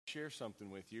share something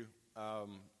with you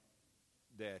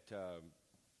that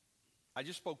I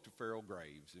just spoke to Farrell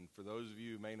Graves, and for those of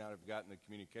you who may not have gotten the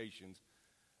communications,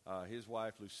 his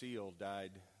wife Lucille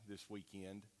died this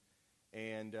weekend,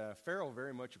 and Farrell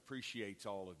very much appreciates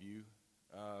all of you.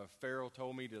 Farrell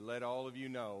told me to let all of you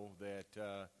know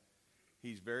that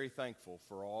he's very thankful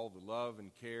for all the love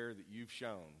and care that you've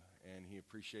shown, and he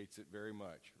appreciates it very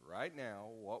much. Right now,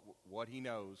 what he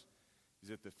knows is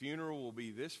that the funeral will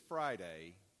be this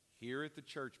Friday here at the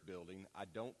church building. I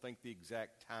don't think the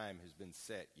exact time has been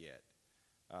set yet.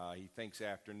 He thinks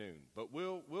afternoon, but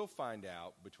we'll find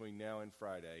out between now and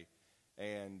Friday.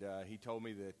 And he told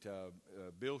me that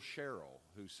Bill Sherrill,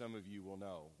 who some of you will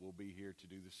know, will be here to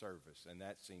do the service, and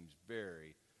that seems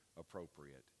very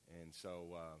appropriate. And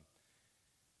so,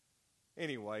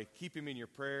 anyway, keep him in your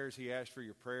prayers. He asked for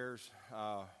your prayers.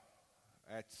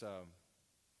 That's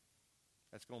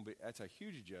a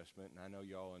huge adjustment, and I know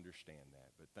y'all understand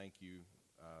that. But thank you.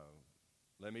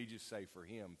 Let me just say for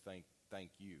him, thank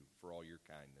you for all your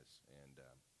kindness, and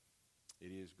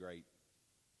it is great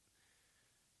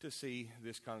to see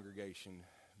this congregation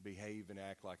behave and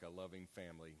act like a loving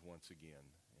family once again.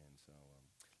 And so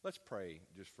let's pray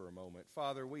just for a moment.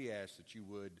 Father, we ask that you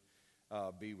would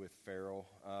be with Farrell.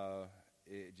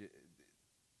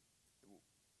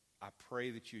 I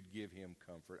pray that you'd give him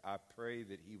comfort. I pray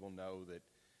that he will know that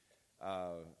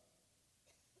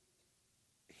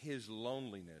his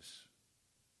loneliness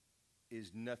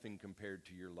is nothing compared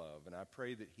to your love. And I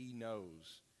pray that he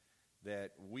knows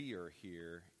that we are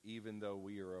here, even though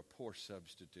we are a poor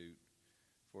substitute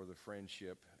for the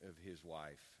friendship of his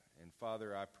wife. And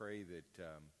Father, I pray that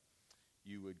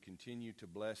you would continue to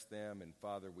bless them. And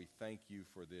Father, we thank you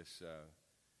for this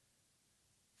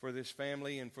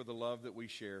family and for the love that we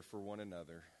share for one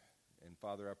another. And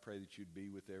Father, I pray that you'd be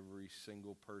with every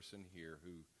single person here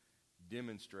who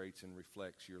demonstrates and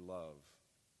reflects your love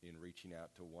in reaching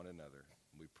out to one another.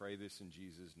 We pray this in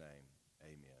Jesus' name.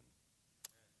 Amen.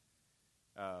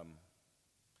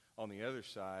 On the other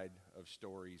side of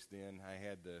stories then, I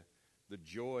had the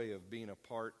joy of being a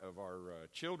part of our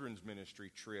children's ministry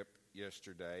trip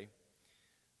yesterday.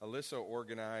 Alyssa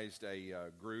organized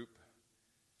a group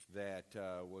that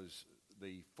was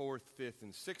the 4th, 5th,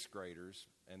 and 6th graders,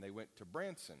 and they went to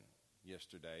Branson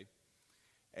yesterday.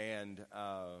 And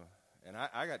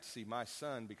I got to see my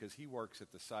son because he works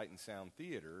at the Sight and Sound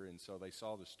Theater, and so they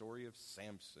saw the story of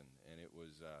Samson, and it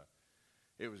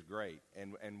was great.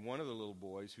 And one of the little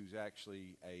boys, who's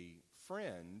actually a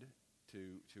friend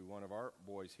to one of our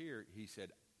boys here, he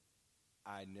said,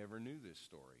 I never knew this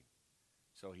story.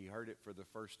 So he heard it for the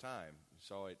first time,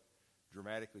 saw it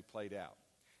dramatically played out.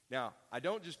 Now, I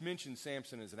don't just mention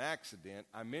Samson as an accident.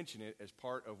 I mention it as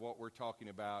part of what we're talking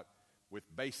about with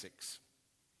basics.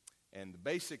 And the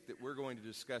basic that we're going to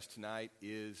discuss tonight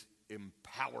is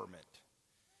empowerment.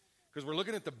 Because we're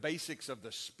looking at the basics of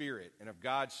the Spirit and of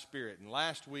God's Spirit. And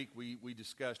last week we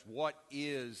discussed what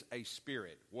is a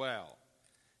spirit. Well,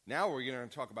 now we're going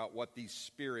to talk about what these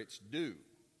spirits do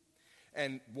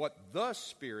and what the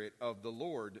Spirit of the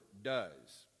Lord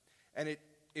does. And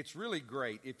it's really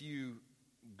great. If you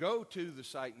go to the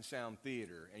Sight and Sound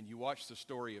Theater and you watch the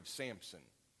story of Samson,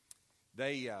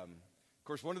 they... Of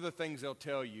course, one of the things they'll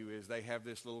tell you is they have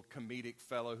this little comedic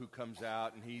fellow who comes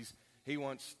out, and he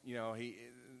wants,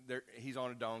 he's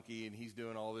on a donkey and he's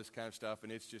doing all this kind of stuff,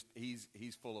 and it's just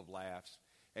he's full of laughs,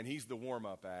 and he's the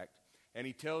warm-up act, and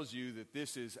he tells you that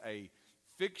this is a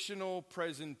fictional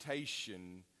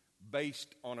presentation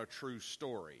based on a true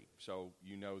story. So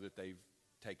you know that they've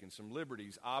taken some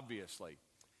liberties, obviously,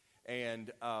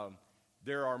 and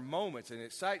there are moments, and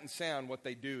at Sight and Sound, what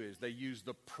they do is they use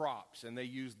the props, and they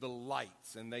use the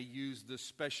lights, and they use the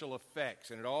special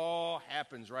effects, and it all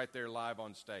happens right there live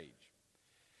on stage.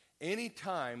 Any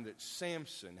time that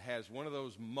Samson has one of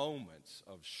those moments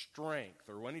of strength,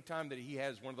 or any time that he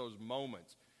has one of those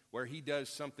moments where he does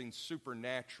something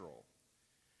supernatural,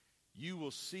 you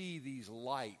will see these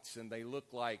lights, and they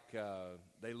look like a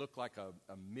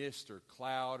mist or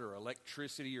cloud or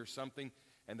electricity or something.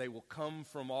 And they will come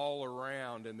from all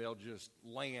around, and they'll just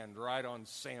land right on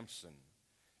Samson.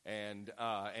 And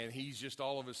he's just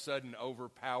all of a sudden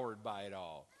overpowered by it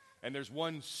all. And there's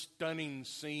one stunning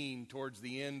scene towards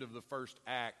the end of the first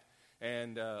act.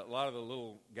 And a lot of the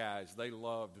little guys, they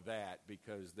loved that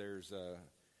because there's,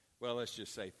 let's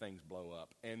just say things blow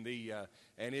up. And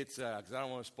it's, because I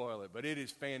don't want to spoil it, but it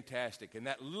is fantastic. And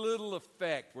that little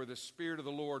effect where the Spirit of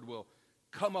the Lord will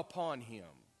come upon him.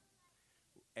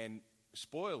 And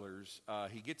spoilers,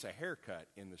 he gets a haircut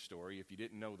in the story, if you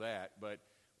didn't know that. But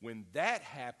when that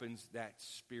happens, that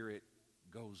spirit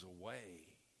goes away.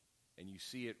 And you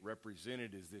see it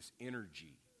represented as this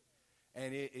energy.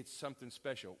 And it's something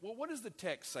special. Well, what does the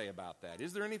text say about that?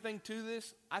 Is there anything to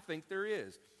this? I think there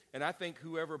is. And I think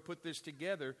whoever put this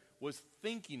together was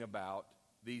thinking about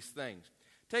these things.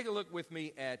 Take a look with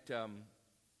me at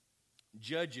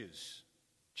Judges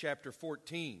chapter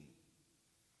 14.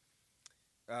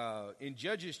 In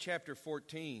Judges chapter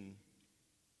 14,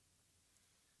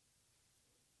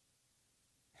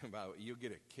 you'll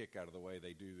get a kick out of the way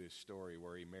they do this story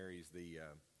where he marries the...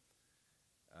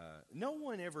 no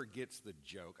one ever gets the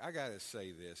joke. I got to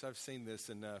say this. I've seen this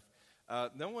enough.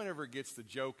 No one ever gets the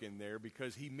joke in there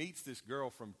because he meets this girl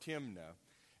from Timnah.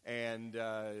 And,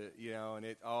 and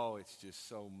it's just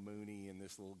so moony. And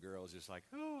this little girl is just like,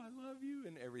 oh, I love you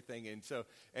and everything. And so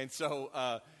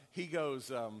he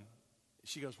goes,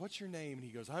 she goes, what's your name? And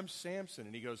he goes, I'm Samson.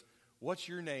 And he goes, what's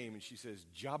your name? And she says,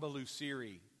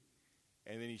 Jabalusiri.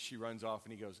 And then she runs off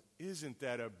and he goes, isn't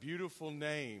that a beautiful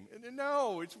name? And then,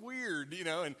 no, it's weird,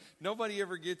 and nobody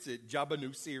ever gets it,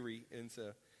 Jabanusiri. And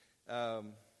so,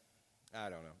 I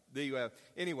don't know.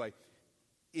 Anyway,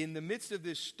 in the midst of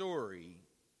this story,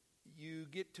 you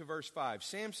get to verse 5.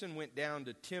 Samson went down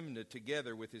to Timnah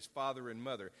together with his father and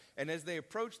mother. And as they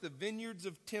approached the vineyards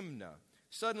of Timnah,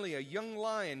 suddenly a young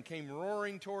lion came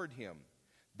roaring toward him.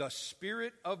 The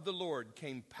Spirit of the Lord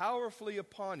came powerfully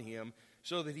upon him,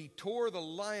 so that he tore the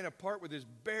lion apart with his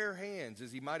bare hands,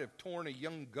 as he might have torn a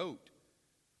young goat.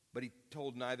 But he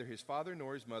told neither his father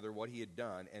nor his mother what he had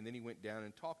done, and then he went down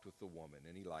and talked with the woman,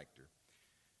 and he liked her.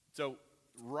 So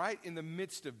right in the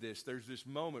midst of this, there's this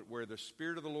moment where the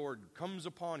Spirit of the Lord comes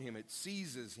upon him. It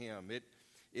seizes him.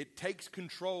 It takes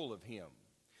control of him.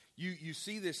 You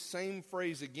see this same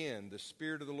phrase again. The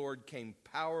Spirit of the Lord came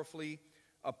powerfully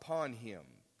upon him.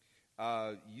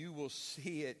 You will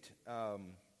see it...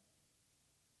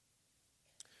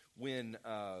 when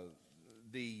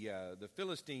the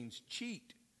Philistines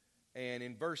cheat, and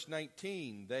in verse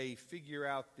 19, they figure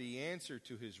out the answer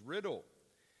to his riddle.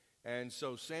 And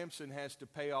so Samson has to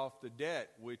pay off the debt,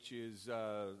 which is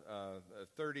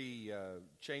 30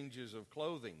 changes of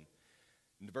clothing.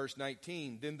 In verse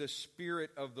 19, then the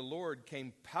Spirit of the Lord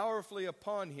came powerfully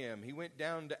upon him. He went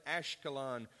down to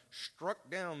Ashkelon,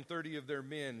 struck down 30 of their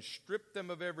men, stripped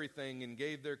them of everything, and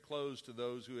gave their clothes to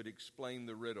those who had explained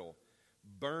the riddle.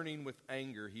 Burning with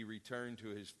anger, he returned to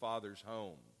his father's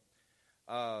home.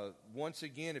 Once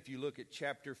again, if you look at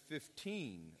chapter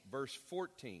 15, verse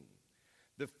 14,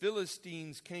 the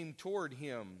Philistines came toward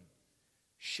him,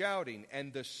 shouting,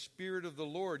 and the Spirit of the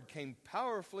Lord came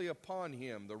powerfully upon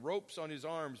him. The ropes on his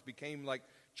arms became like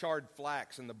charred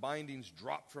flax, and the bindings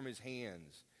dropped from his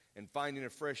hands. And finding a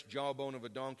fresh jawbone of a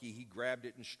donkey, he grabbed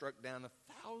it and struck down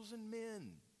 1,000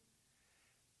 men.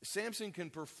 Samson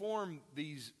can perform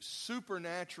these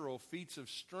supernatural feats of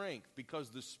strength because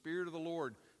the Spirit of the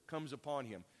Lord comes upon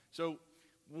him. So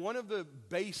one of the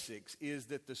basics is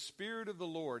that the Spirit of the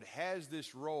Lord has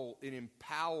this role in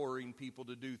empowering people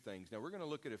to do things. Now, we're going to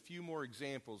look at a few more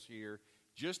examples here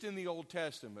just in the Old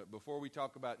Testament before we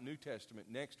talk about New Testament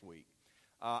next week.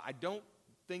 I don't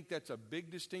think that's a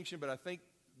big distinction, but I think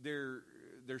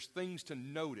there's things to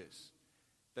notice.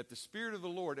 That the Spirit of the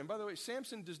Lord, and by the way,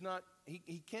 Samson does not,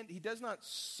 he does not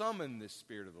summon the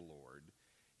Spirit of the Lord.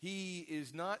 He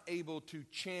is not able to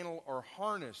channel or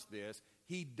harness this.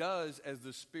 He does as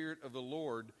the Spirit of the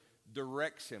Lord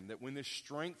directs him. That when this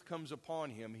strength comes upon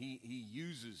him, he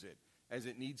uses it as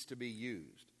it needs to be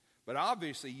used. But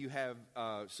obviously you have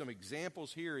some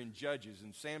examples here in Judges,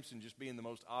 and Samson just being the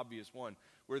most obvious one,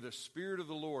 where the Spirit of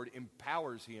the Lord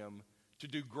empowers him to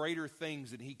do greater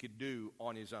things than he could do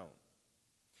on his own.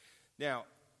 Now,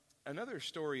 another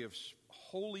story of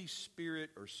Holy Spirit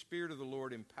or Spirit of the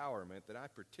Lord empowerment that I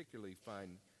particularly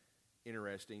find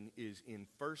interesting is in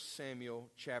 1 Samuel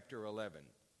chapter 11.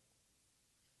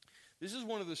 This is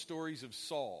one of the stories of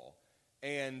Saul.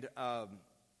 And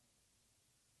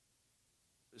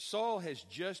Saul has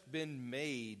just been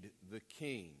made the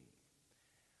king.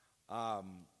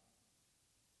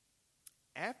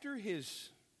 After his,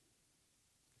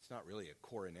 it's not really a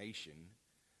coronation,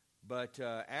 but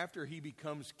after he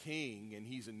becomes king and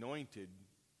he's anointed,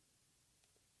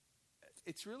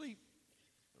 it's really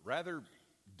rather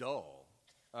dull.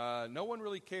 No one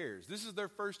really cares. This is their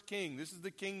first king. This is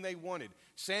the king they wanted.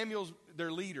 Samuel's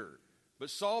their leader. But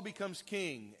Saul becomes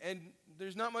king, and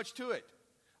there's not much to it.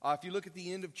 If you look at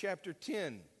the end of chapter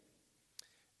 10,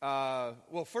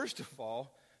 well, first of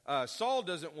all, Saul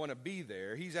doesn't want to be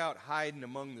there. He's out hiding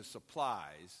among the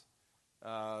supplies.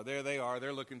 There they are.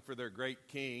 They're looking for their great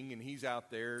king, and he's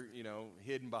out there,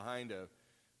 hidden behind a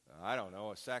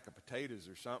sack of potatoes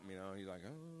or something. He's like, oh,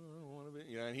 I don't want to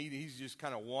be. And he's just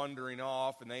kind of wandering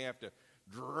off, and they have to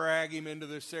drag him into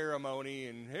the ceremony,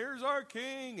 and here's our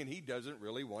king, and he doesn't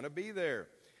really want to be there.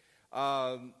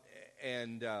 The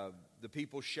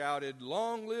people shouted,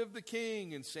 "Long live the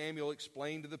king!" And Samuel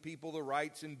explained to the people the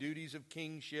rights and duties of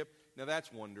kingship. Now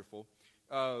that's wonderful.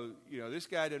 This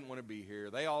guy didn't want to be here.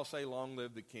 They all say, "Long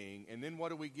live the king." And then what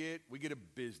do we get? We get a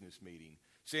business meeting.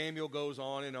 Samuel goes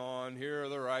on and on. Here are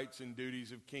the rights and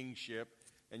duties of kingship.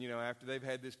 And, after they've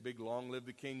had this big long live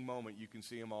the king moment, you can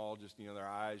see them all just, their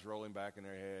eyes rolling back in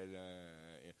their head.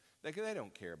 They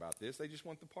don't care about this. They just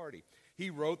want the party. He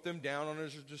wrote them down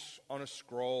on a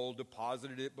scroll,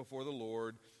 deposited it before the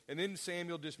Lord, and then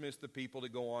Samuel dismissed the people to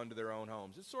go on to their own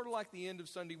homes. It's sort of like the end of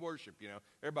Sunday worship,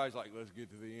 Everybody's like, let's get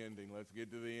to the ending,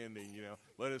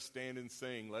 let us stand and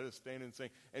sing,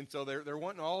 And so they're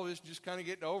wanting all of this just kind of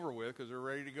getting over with because they're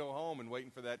ready to go home and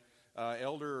waiting for that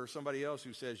elder or somebody else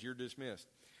who says, "You're dismissed."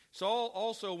 Saul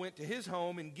also went to his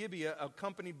home in Gibeah,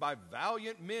 accompanied by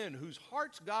valiant men whose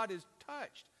hearts God has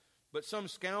touched. But some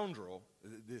scoundrel,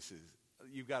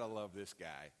 you've got to love this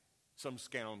guy, some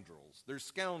scoundrels. There's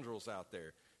scoundrels out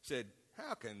there, said,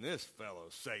 "How can this fellow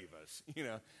save us?"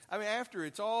 After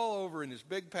it's all over in this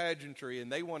big pageantry and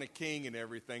they want a king and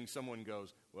everything, someone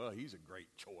goes, "Well, he's a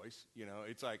great choice."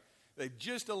 It's like they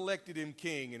just elected him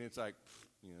king, and it's like,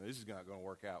 this is not going to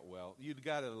work out well. You've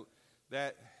got to,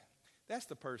 that's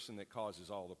the person that causes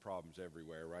all the problems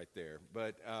everywhere right there.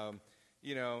 But, and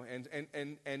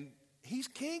he's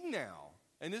king now.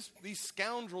 And these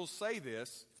scoundrels say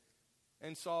this,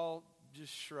 and Saul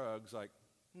just shrugs like,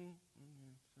 sorry.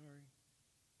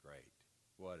 Great.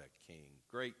 What a king.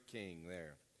 Great king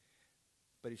there.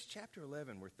 But it's chapter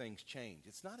 11 where things change.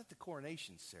 It's not at the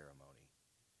coronation ceremony.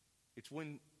 It's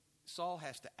when Saul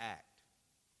has to act.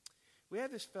 We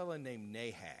have this fella named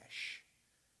Nahash.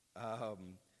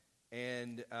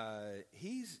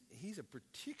 He's a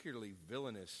particularly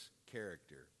villainous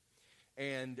character.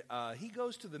 And he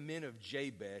goes to the men of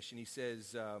Jabesh, and he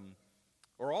says,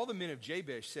 all the men of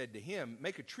Jabesh said to him,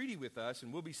 "Make a treaty with us,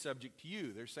 and we'll be subject to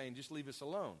you." They're saying, "Just leave us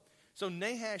alone." So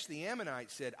Nahash the Ammonite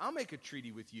said, "I'll make a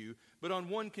treaty with you, but on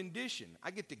one condition.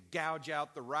 I get to gouge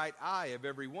out the right eye of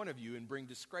every one of you and bring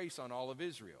disgrace on all of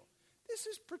Israel." This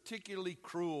is particularly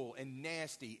cruel and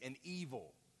nasty and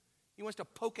evil. He wants to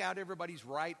poke out everybody's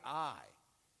right eye.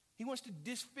 He wants to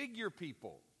disfigure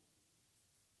people.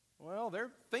 Well,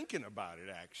 they're thinking about it,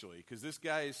 actually, because this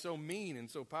guy is so mean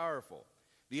and so powerful.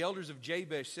 The elders of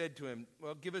Jabesh said to him,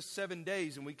 "Well, give us 7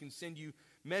 days and we can send you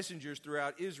messengers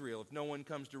throughout Israel. If no one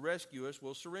comes to rescue us,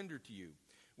 we'll surrender to you."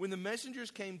 When the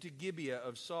messengers came to Gibeah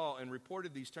of Saul and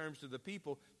reported these terms to the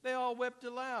people, they all wept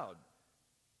aloud.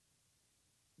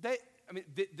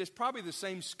 There's probably the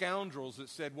same scoundrels that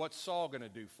said, "What's Saul going to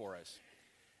do for us?"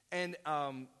 And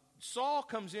Saul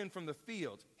comes in from the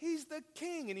fields. He's the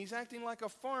king, and he's acting like a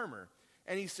farmer.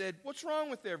 And he said, "What's wrong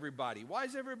with everybody? Why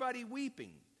is everybody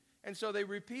weeping?" And so they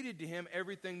repeated to him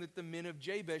everything that the men of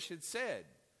Jabesh had said.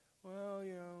 "Well,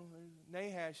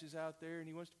 Nahash is out there, and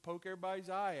he wants to poke everybody's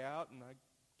eye out, and I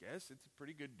guess it's a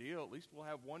pretty good deal. At least we'll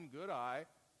have one good eye."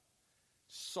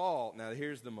 Saul, now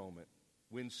here's the moment.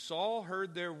 When Saul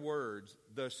heard their words,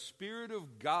 the Spirit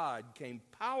of God came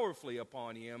powerfully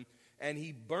upon him, and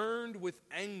he burned with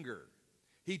anger.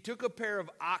 He took a pair of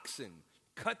oxen,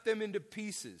 cut them into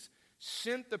pieces,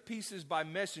 sent the pieces by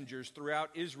messengers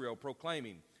throughout Israel,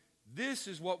 proclaiming, "This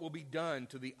is what will be done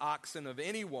to the oxen of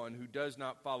anyone who does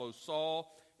not follow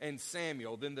Saul and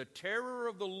Samuel." Then the terror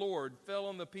of the Lord fell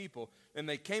on the people, and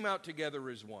they came out together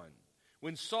as one.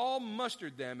 When Saul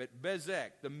mustered them at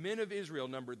Bezek, the men of Israel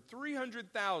numbered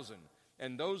 300,000,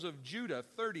 and those of Judah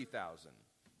 30,000.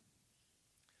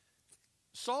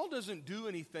 Saul doesn't do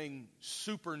anything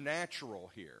supernatural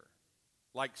here,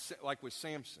 like with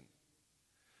Samson.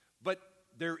 But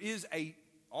there is a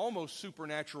almost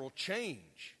supernatural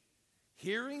change.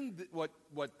 Hearing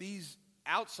what these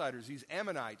outsiders, these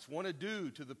Ammonites, want to do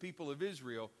to the people of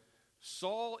Israel,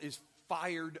 Saul is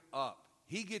fired up.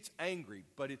 He gets angry,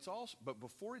 but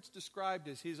before it's described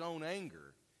as his own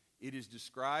anger, it is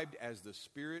described as the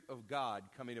Spirit of God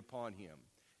coming upon him.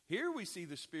 Here we see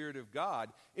the Spirit of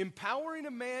God empowering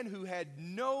a man who had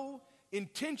no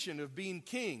intention of being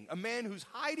king, a man who's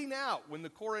hiding out when the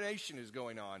coronation is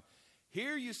going on.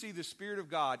 Here you see the Spirit of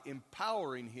God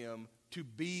empowering him to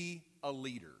be a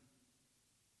leader.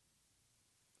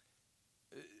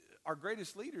 Our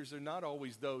greatest leaders are not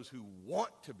always those who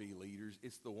want to be leaders.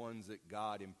 It's the ones that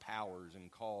God empowers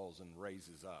and calls and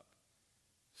raises up.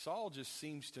 Saul just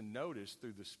seems to notice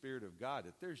through the Spirit of God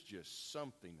that there's just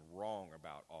something wrong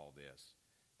about all this.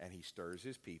 And he stirs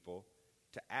his people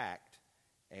to act.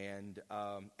 And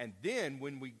then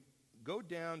when we go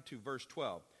down to verse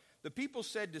 12, the people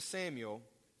said to Samuel,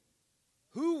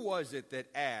 Who was it that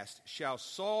asked, shall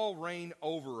Saul reign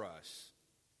over us?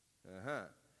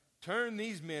 Turn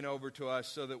these men over to us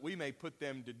so that we may put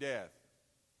them to death.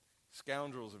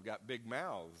 Scoundrels have got big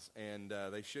mouths, and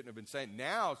they shouldn't have been saying.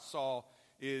 Now Saul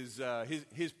is,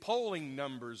 his polling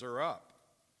numbers are up.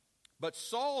 But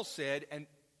Saul said, and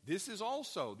this is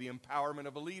also the empowerment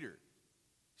of a leader.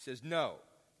 He says, no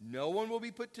one will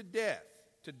be put to death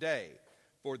today,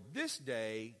 for this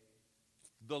day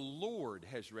the Lord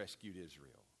has rescued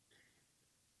Israel.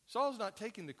 Saul's not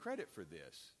taking the credit for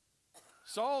this.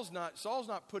 Saul's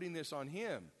not putting this on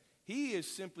him. He is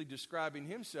simply describing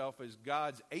himself as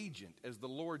God's agent, as the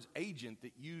Lord's agent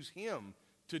that used him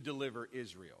to deliver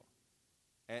Israel.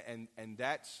 And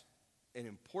that's an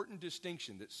important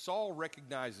distinction that Saul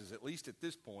recognizes, at least at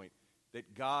this point,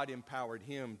 that God empowered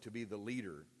him to be the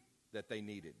leader that they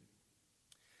needed.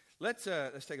 Let's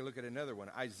take a look at another one.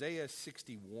 Isaiah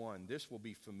 61. This will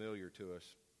be familiar to us.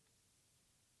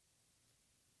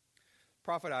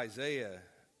 Prophet Isaiah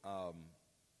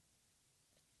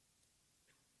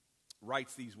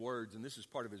writes these words, and this is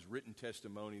part of his written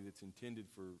testimony that's intended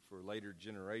for later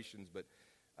generations, but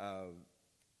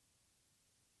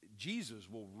Jesus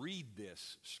will read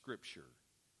this scripture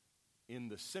in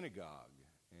the synagogue,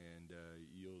 and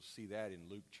you'll see that in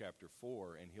Luke chapter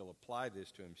 4, and he'll apply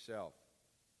this to himself.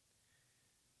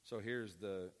 So here's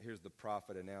the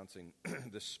prophet announcing,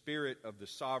 the Spirit of the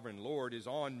Sovereign Lord is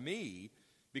on me,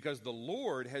 because the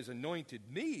Lord has anointed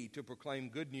me to proclaim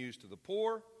good news to the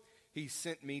poor. He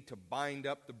sent me to bind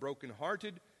up the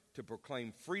brokenhearted, to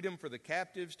proclaim freedom for the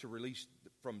captives, to release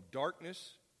from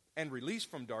darkness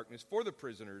for the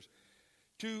prisoners,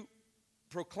 to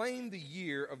proclaim the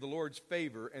year of the Lord's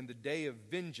favor and the day of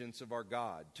vengeance of our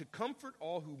God, to comfort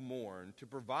all who mourn, to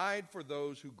provide for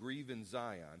those who grieve in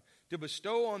Zion, to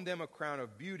bestow on them a crown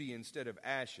of beauty instead of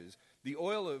ashes, the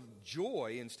oil of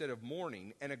joy instead of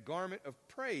mourning, and a garment of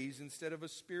praise instead of a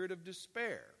spirit of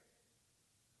despair.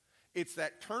 It's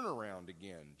that turnaround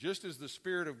again. Just as the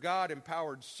Spirit of God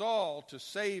empowered Saul to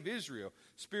save Israel,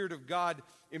 Spirit of God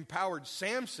empowered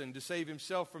Samson to save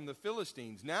himself from the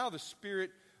Philistines. Now the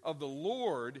Spirit of the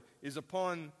Lord is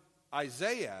upon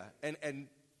Isaiah, and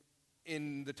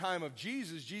in the time of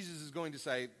Jesus, Jesus is going to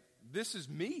say, this is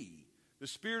me. The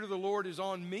Spirit of the Lord is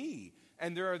on me.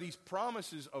 And there are these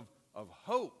promises of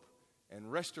hope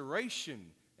and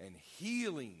restoration and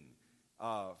healing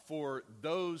for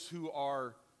those who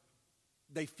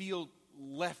they feel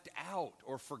left out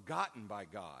or forgotten by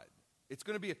God. It's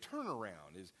going to be a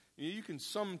turnaround. You can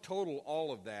sum total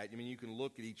all of that. I mean, you can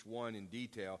look at each one in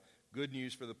detail. Good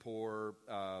news for the poor,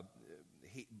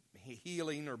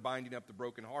 healing or binding up the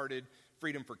brokenhearted,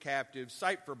 freedom for captives,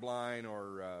 sight for blind,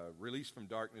 or release from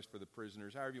darkness for the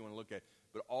prisoners, however you want to look at it.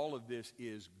 But all of this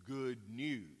is good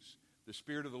news. The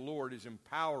Spirit of the Lord is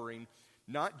empowering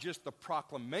not just the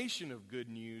proclamation of good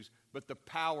news, but the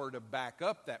power to back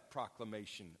up that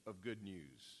proclamation of good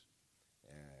news.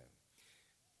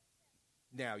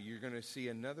 Now, you're going to see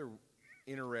another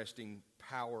interesting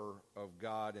power of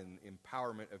God and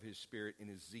empowerment of His Spirit in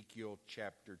Ezekiel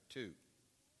chapter 2.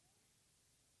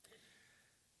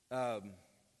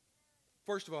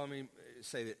 First of all, let me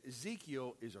say that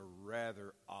Ezekiel is a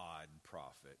rather odd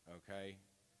prophet, okay?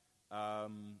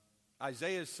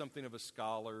 Isaiah is something of a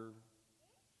scholar.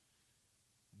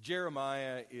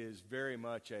 Jeremiah is very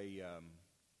much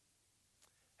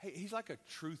he's like a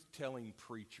truth-telling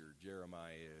preacher,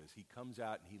 Jeremiah is. He comes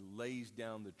out and he lays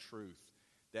down the truth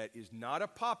that is not a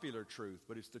popular truth,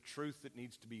 but it's the truth that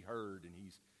needs to be heard. And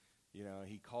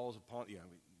he calls upon,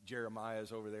 Jeremiah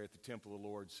is over there at the temple of the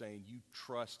Lord saying, you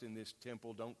trust in this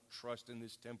temple, don't trust in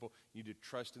this temple. You need to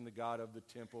trust in the God of the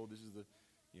temple. This is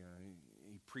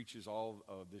he preaches all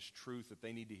of this truth that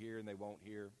they need to hear and they won't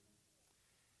hear.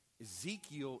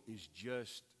 Ezekiel is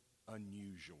just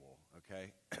unusual,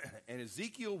 okay? And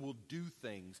Ezekiel will do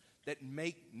things that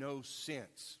make no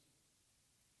sense.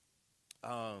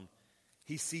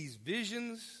 He sees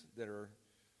visions that are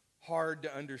hard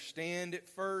to understand at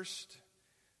first.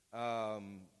 Look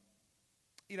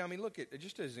at,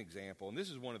 just as an example, and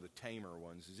this is one of the tamer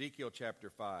ones, Ezekiel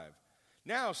chapter 5.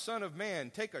 Now, son of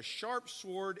man, take a sharp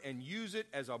sword and use it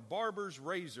as a barber's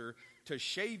razor to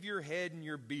shave your head and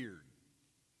your beard.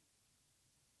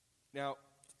 Now,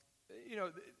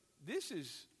 this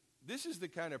is the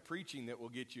kind of preaching that will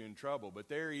get you in trouble. But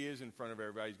there he is in front of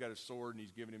everybody. He's got a sword and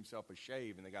he's giving himself a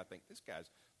shave. And they got to think, this guy's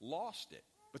lost it.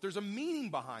 But there's a meaning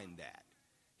behind that.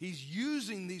 He's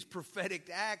using these prophetic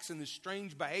acts and this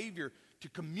strange behavior to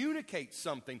communicate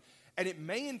something. And it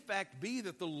may in fact be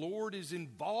that the Lord is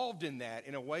involved in that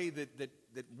in a way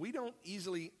that we don't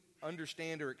easily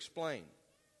understand or explain.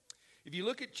 If you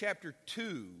look at chapter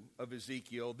 2 of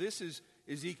Ezekiel, this is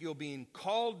Ezekiel being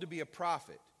called to be a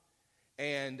prophet.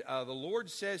 And the Lord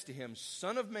says to him,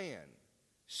 "Son of man,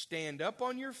 stand up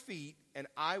on your feet, and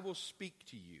I will speak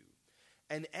to you."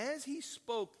 And as he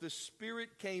spoke, the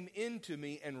Spirit came into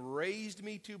me and raised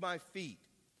me to my feet.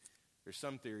 There's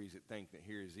some theories that think that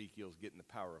here Ezekiel's getting the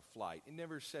power of flight. It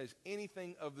never says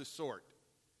anything of the sort.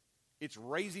 It's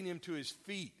raising him to his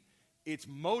feet. It's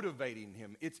motivating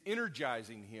him. It's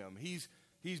energizing him. He's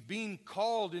being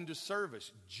called into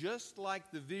service, just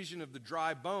like the vision of the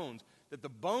dry bones, that the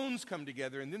bones come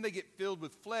together and then they get filled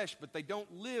with flesh, but they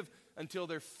don't live until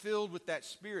they're filled with that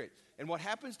Spirit. And what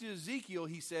happens to Ezekiel,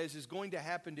 he says, is going to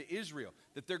happen to Israel,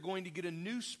 that they're going to get a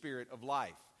new spirit of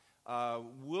life.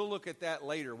 We'll look at that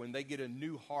later when they get a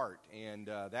new heart, and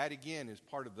that again is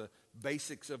part of the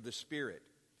basics of the Spirit.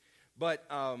 But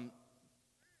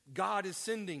God is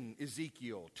sending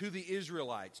Ezekiel to the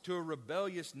Israelites, to a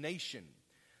rebellious nation.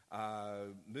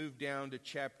 Move down to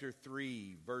chapter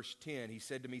 3, verse 10. He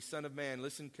said to me, "Son of man,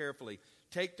 listen carefully.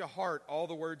 Take to heart all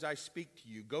the words I speak to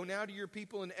you. Go now to your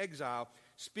people in exile.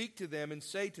 Speak to them and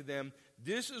say to them,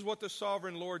 'This is what the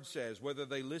sovereign Lord says,' whether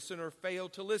they listen or fail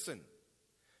to listen."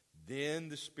 Then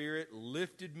the Spirit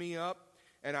lifted me up,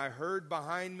 and I heard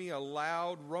behind me a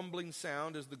loud rumbling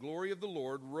sound as the glory of the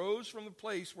Lord rose from the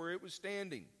place where it was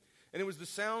standing. And it was the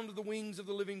sound of the wings of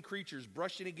the living creatures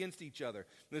brushing against each other,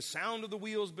 and the sound of the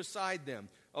wheels beside them,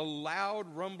 a loud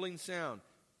rumbling sound.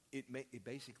 It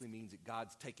basically means that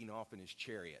God's taking off in his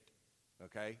chariot,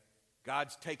 okay?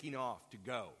 God's taking off to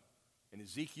go. And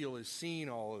Ezekiel is seeing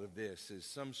all of this as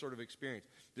some sort of experience.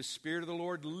 The Spirit of the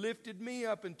Lord lifted me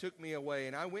up and took me away,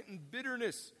 and I went in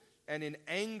bitterness and in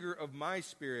anger of my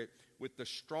spirit with the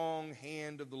strong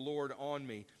hand of the Lord on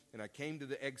me. And I came to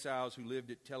the exiles who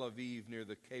lived at Tel Aviv near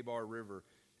the Kebar River,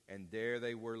 and there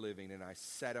they were living, and I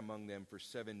sat among them for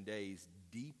 7 days,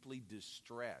 deeply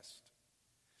distressed.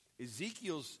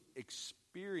 Ezekiel's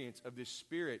experience of this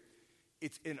Spirit,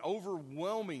 it's an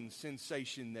overwhelming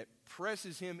sensation that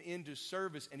presses him into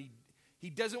service, and he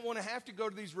doesn't want to have to go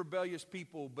to these rebellious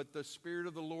people, but the Spirit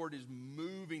of the Lord is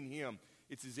moving him.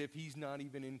 It's as if he's not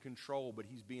even in control, but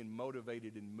he's being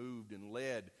motivated and moved and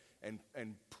led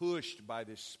and pushed by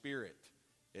this Spirit.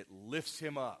 It lifts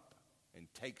him up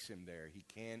and takes him there. He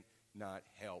cannot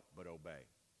help but obey.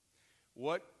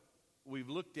 What we've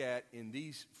looked at in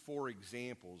these 4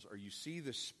 examples are you see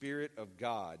the Spirit of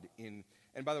God in,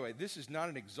 and by the way, this is not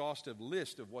an exhaustive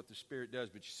list of what the Spirit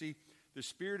does, but you see the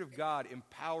Spirit of God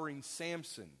empowering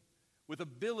Samson with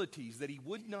abilities that he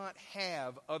would not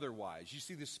have otherwise. You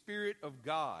see the Spirit of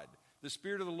God, the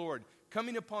Spirit of the Lord,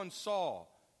 coming upon Saul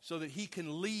so that he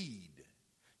can lead.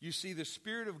 You see the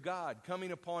Spirit of God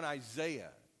coming upon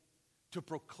Isaiah to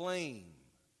proclaim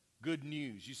good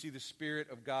news. You see the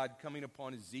Spirit of God coming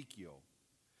upon Ezekiel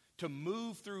to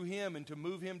move through him and to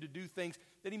move him to do things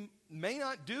that he may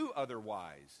not do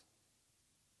otherwise.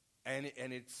 And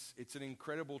it's an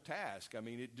incredible task. I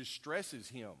mean, it distresses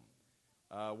him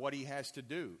what he has to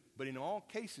do. But in all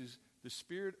cases, the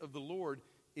Spirit of the Lord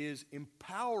is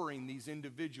empowering these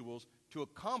individuals to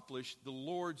accomplish the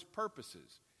Lord's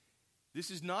purposes. This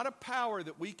is not a power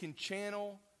that we can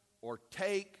channel or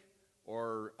take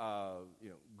or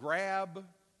grab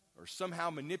or somehow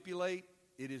manipulate.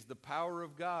 It is the power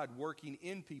of God working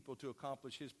in people to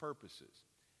accomplish his purposes.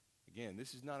 Again,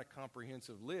 this is not a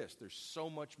comprehensive list. There's so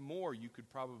much more you could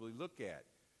probably look at.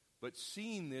 But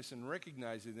seeing this and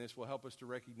recognizing this will help us to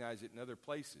recognize it in other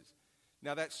places.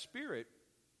 Now that Spirit,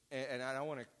 and I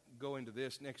want to go into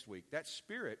this next week, that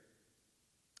Spirit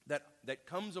that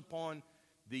comes upon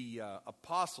the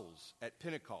apostles at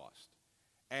Pentecost.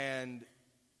 And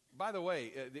by the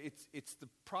way, it's the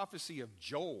prophecy of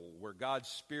Joel where God's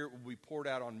Spirit will be poured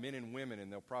out on men and women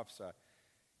and they'll prophesy.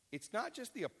 It's not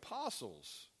just the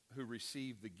apostles who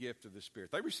received the gift of the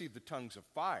Spirit. They received the tongues of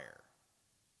fire.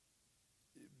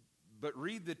 But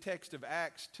read the text of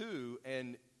Acts 2,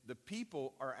 and the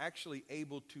people are actually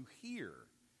able to hear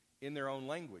in their own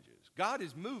languages. God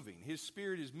is moving. His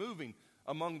Spirit is moving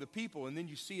among the people. And then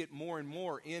you see it more and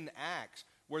more in Acts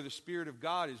where the Spirit of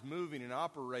God is moving and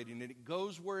operating, and it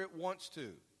goes where it wants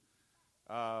to.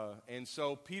 And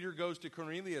so Peter goes to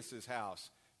Cornelius'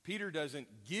 house. Peter doesn't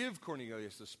give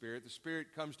Cornelius the Spirit. The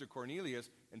Spirit comes to Cornelius,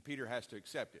 and Peter has to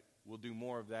accept it. We'll do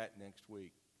more of that next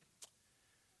week.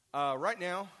 Right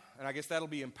now, and I guess that'll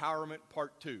be Empowerment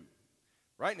Part 2.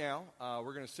 Right now,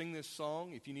 we're going to sing this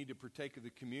song. If you need to partake of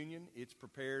the communion, it's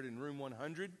prepared in room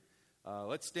 100.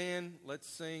 Let's stand, let's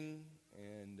sing,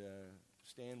 and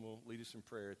Stan will lead us in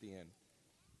prayer at the end.